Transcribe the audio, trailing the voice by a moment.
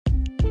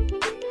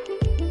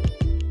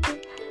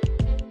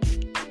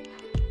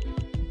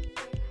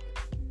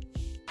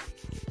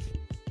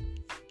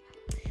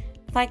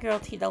Fly Girl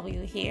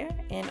TW here,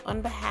 and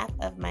on behalf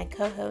of my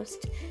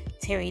co-host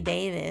Terry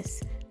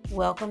Davis,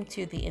 welcome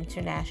to the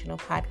International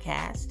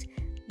Podcast.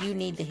 You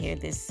need to hear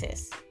this,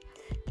 sis.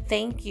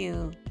 Thank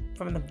you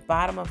from the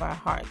bottom of our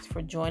hearts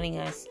for joining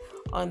us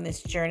on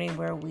this journey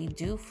where we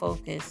do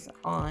focus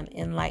on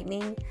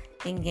enlightening,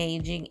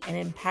 engaging, and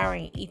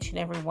empowering each and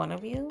every one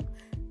of you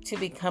to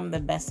become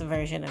the best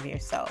version of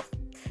yourself.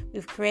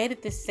 We've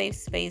created this safe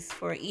space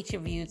for each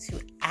of you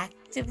to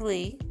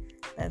actively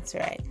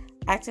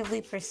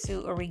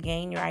pursue or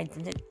regain your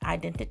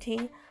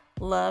identity,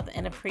 love,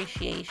 and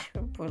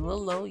appreciation for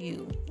little old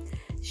you.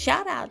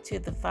 Shout out to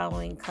the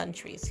following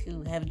countries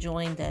who have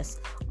joined us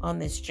on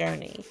this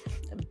journey.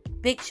 A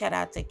big shout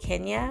out to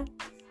Kenya,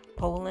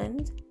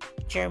 Poland,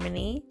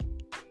 Germany,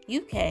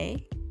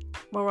 UK,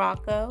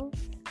 Morocco,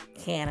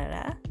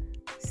 Canada,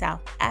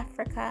 South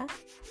Africa,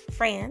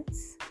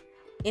 France,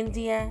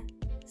 India,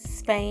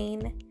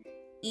 Spain,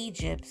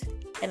 Egypt,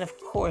 and of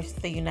course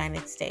the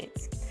United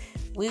States.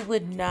 We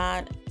would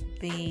not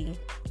be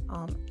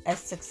as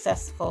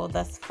successful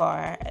thus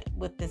far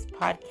with this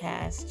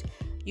podcast.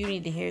 You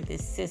need to hear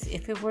this, sis,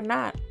 if it were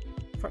not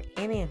for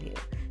any of you.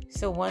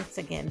 So once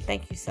again,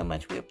 thank you so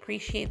much. We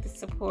appreciate the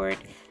support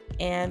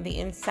and the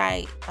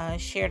insight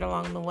shared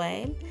along the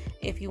way.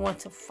 If you want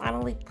to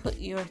finally put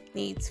your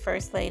needs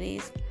first,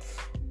 ladies,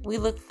 we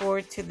look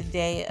forward to the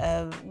day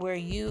of where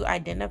you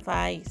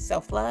identify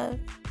self-love.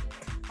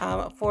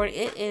 For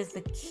it is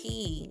the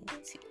key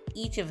to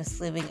each of us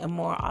living a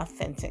more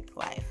authentic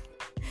life.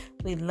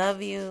 We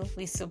love you.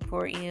 We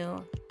support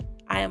you.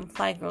 I am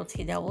Fly Girl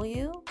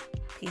TW.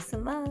 Peace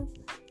and love.